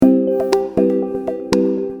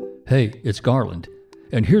Hey, it's Garland,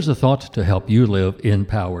 and here's a thought to help you live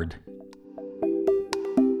empowered.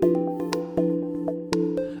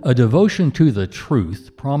 A devotion to the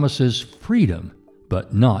truth promises freedom,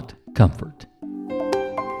 but not comfort.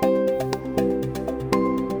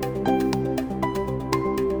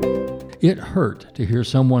 It hurt to hear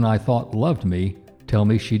someone I thought loved me tell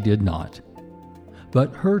me she did not.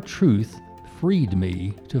 But her truth freed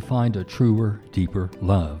me to find a truer, deeper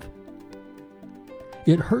love.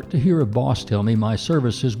 It hurt to hear a boss tell me my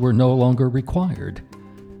services were no longer required.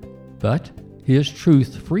 But his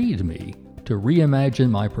truth freed me to reimagine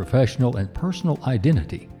my professional and personal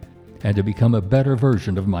identity and to become a better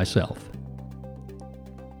version of myself.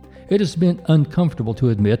 It has been uncomfortable to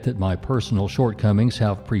admit that my personal shortcomings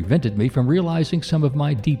have prevented me from realizing some of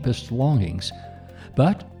my deepest longings.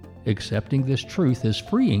 But accepting this truth is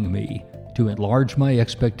freeing me to enlarge my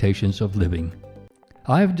expectations of living.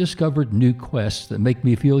 I have discovered new quests that make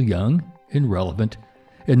me feel young and relevant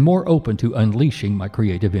and more open to unleashing my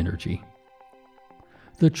creative energy.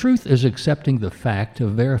 The truth is accepting the fact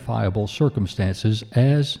of verifiable circumstances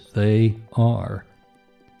as they are.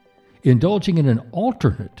 Indulging in an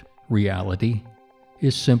alternate reality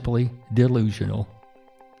is simply delusional.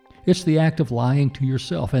 It's the act of lying to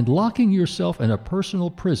yourself and locking yourself in a personal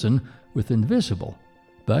prison with invisible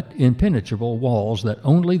but impenetrable walls that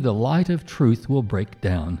only the light of truth will break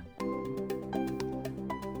down.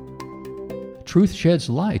 Truth sheds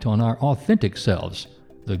light on our authentic selves,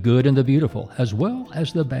 the good and the beautiful, as well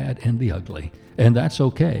as the bad and the ugly. And that's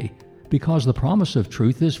okay, because the promise of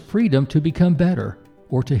truth is freedom to become better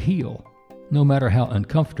or to heal, no matter how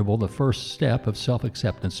uncomfortable the first step of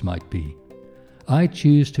self-acceptance might be. I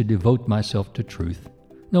choose to devote myself to truth,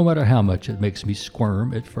 no matter how much it makes me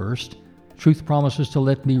squirm at first. Truth promises to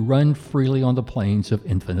let me run freely on the plains of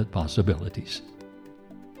infinite possibilities.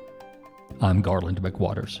 I'm Garland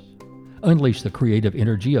McWatters. Unleash the creative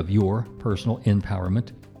energy of your personal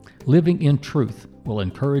empowerment. Living in truth will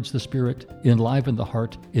encourage the spirit, enliven the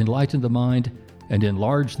heart, enlighten the mind, and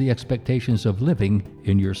enlarge the expectations of living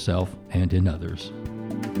in yourself and in others.